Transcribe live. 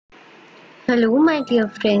Hello my dear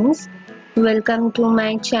friends, welcome to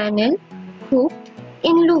my channel Hooked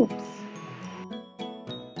in Loops.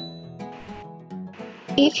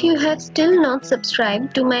 If you have still not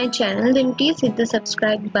subscribed to my channel, then please hit the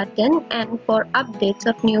subscribe button, and for updates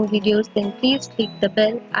of new videos then please click the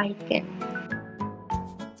bell icon.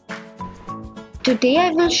 Today I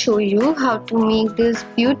will show you how to make this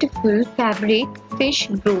beautiful fabric fish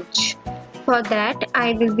brooch. For that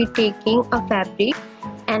I will be taking a fabric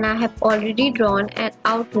and I have already drawn an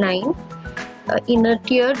outline in a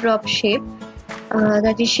teardrop shape,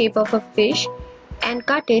 that is shape of a fish, and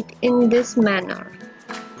cut it in this manner,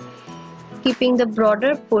 keeping the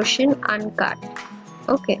broader portion uncut.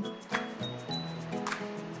 Okay,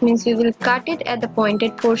 means we will cut it at the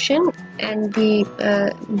pointed portion and the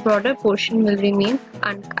broader portion will remain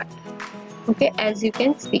uncut. Okay, as you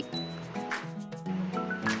can see.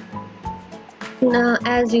 Now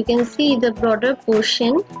as you can see, the broader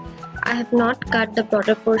portion, I have not cut the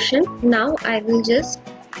broader portion. Now I will just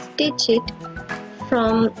stitch it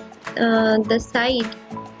from the side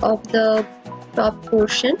of the top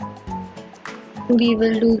portion. We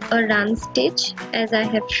will do a run stitch as I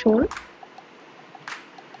have shown.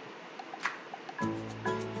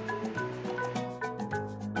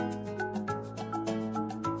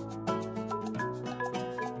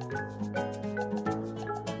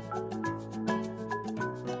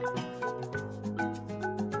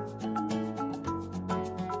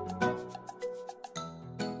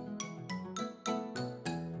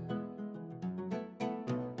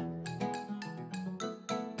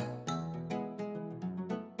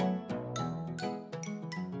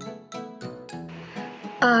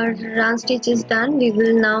 Our run stitch is done. We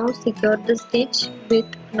will now secure the stitch with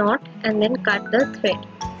knot and then cut the thread.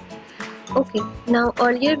 Okay, now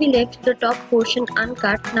earlier we left the top portion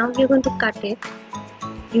uncut. Now we are going to cut it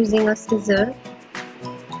using a scissor.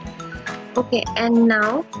 Okay, and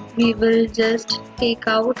now we will just take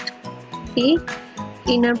out the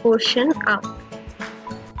inner portion out.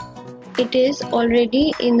 It is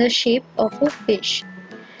already in the shape of a fish.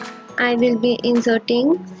 I will be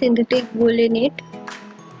inserting synthetic wool in it.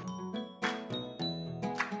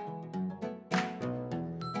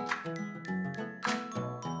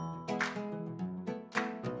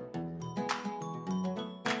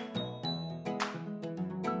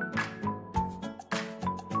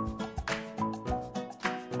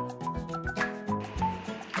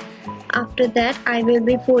 After that, I will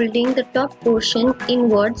be folding the top portion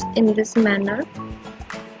inwards in this manner.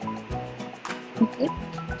 Okay,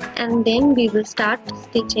 and then we will start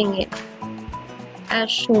stitching it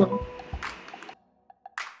as shown.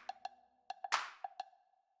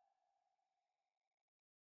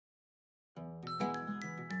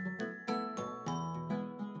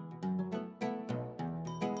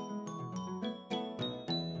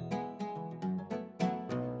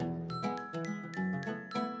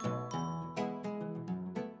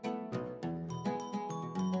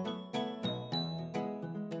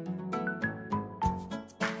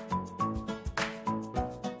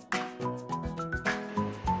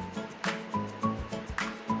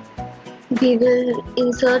 We will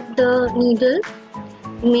insert the needle,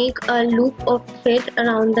 make a loop of thread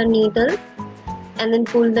around the needle and then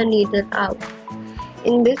pull the needle out.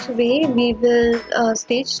 In this way we will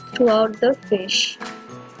stitch throughout the fish.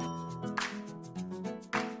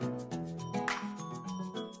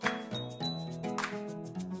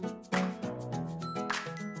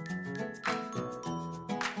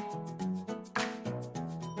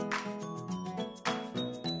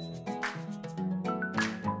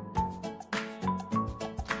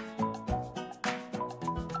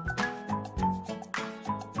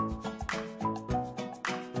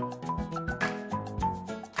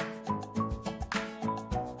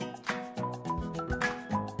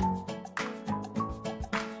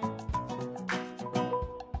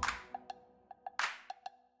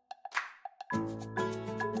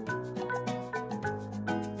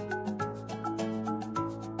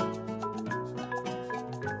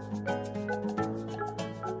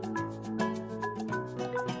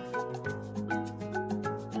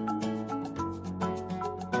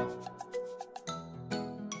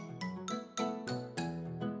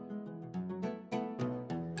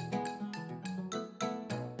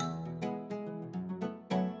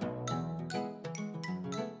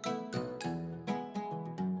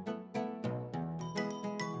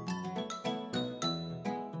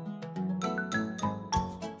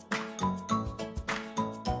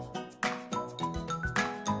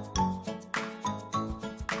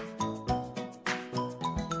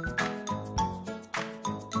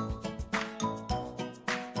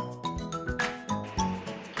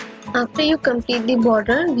 After you complete the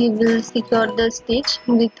border, we will secure the stitch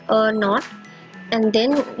with a knot, and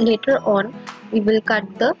then later on we will cut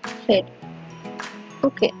the thread.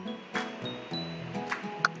 Okay.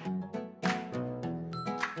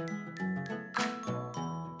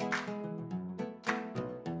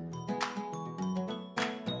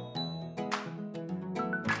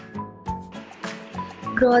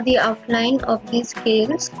 Draw the outline of the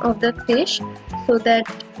scales of the fish so that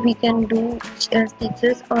we can do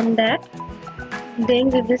stitches on that. Then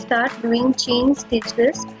we will start doing chain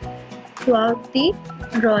stitches throughout the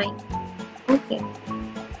drawing. Okay,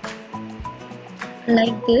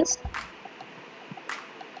 like this.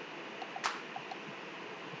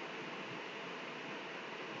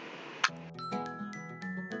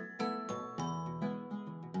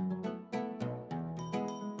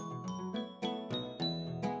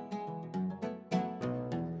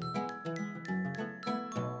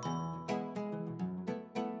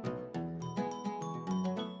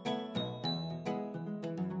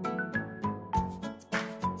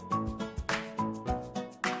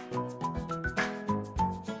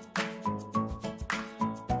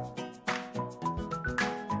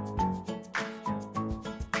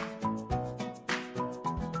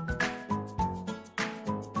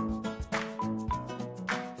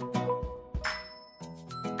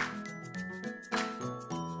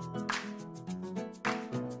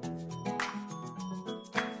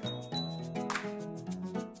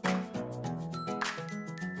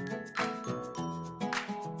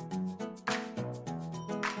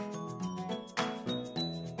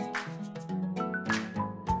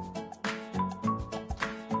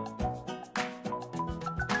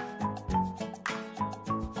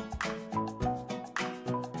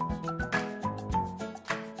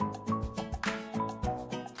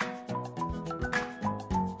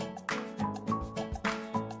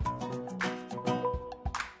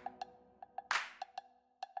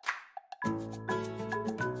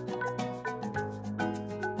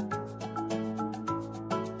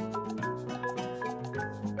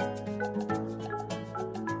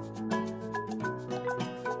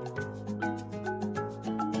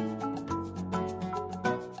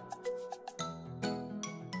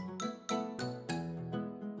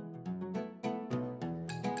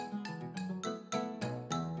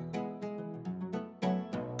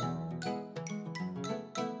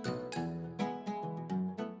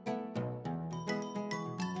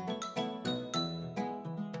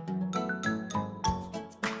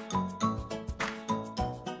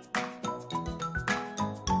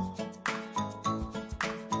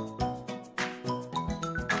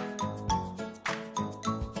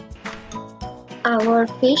 Our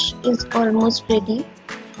fish is almost ready.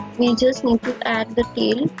 We just need to add the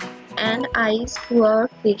tail and eyes to our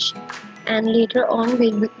fish, and later on we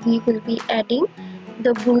will be adding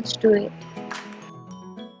the brooch to it.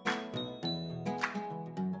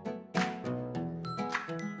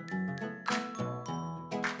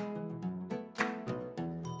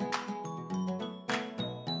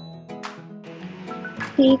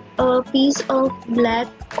 Take a piece of black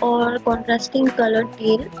or contrasting colored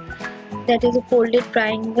tail, that is a folded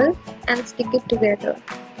triangle, and stick it together.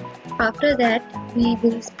 After that, we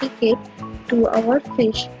will stick it to our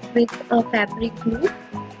fish with a fabric glue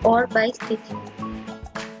or by stitching.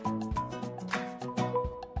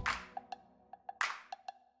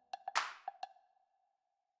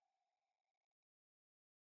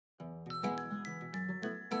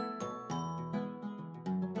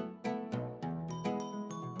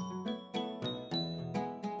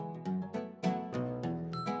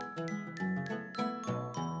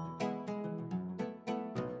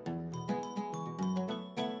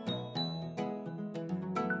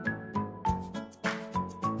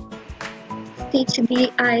 Stitch the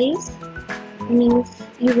eyes, means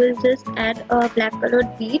you will just add a black colored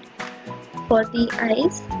bead for the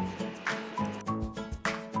eyes.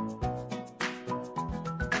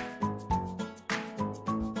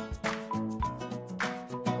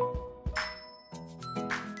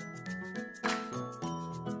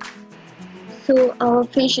 So our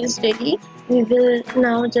fish is ready. We will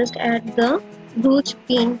now just add the brooch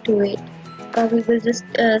pin to it. We will just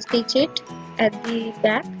stitch it at the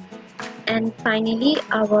back, and finally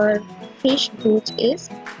our fish brooch is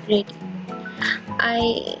ready.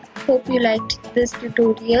 I hope you liked this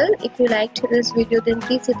tutorial. If you liked this video, then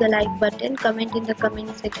please hit the like button, comment in the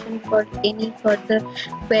comment section for any further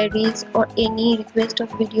queries or any request of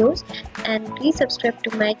videos, and please subscribe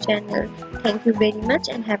to my channel. Thank you very much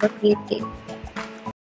and have a great day.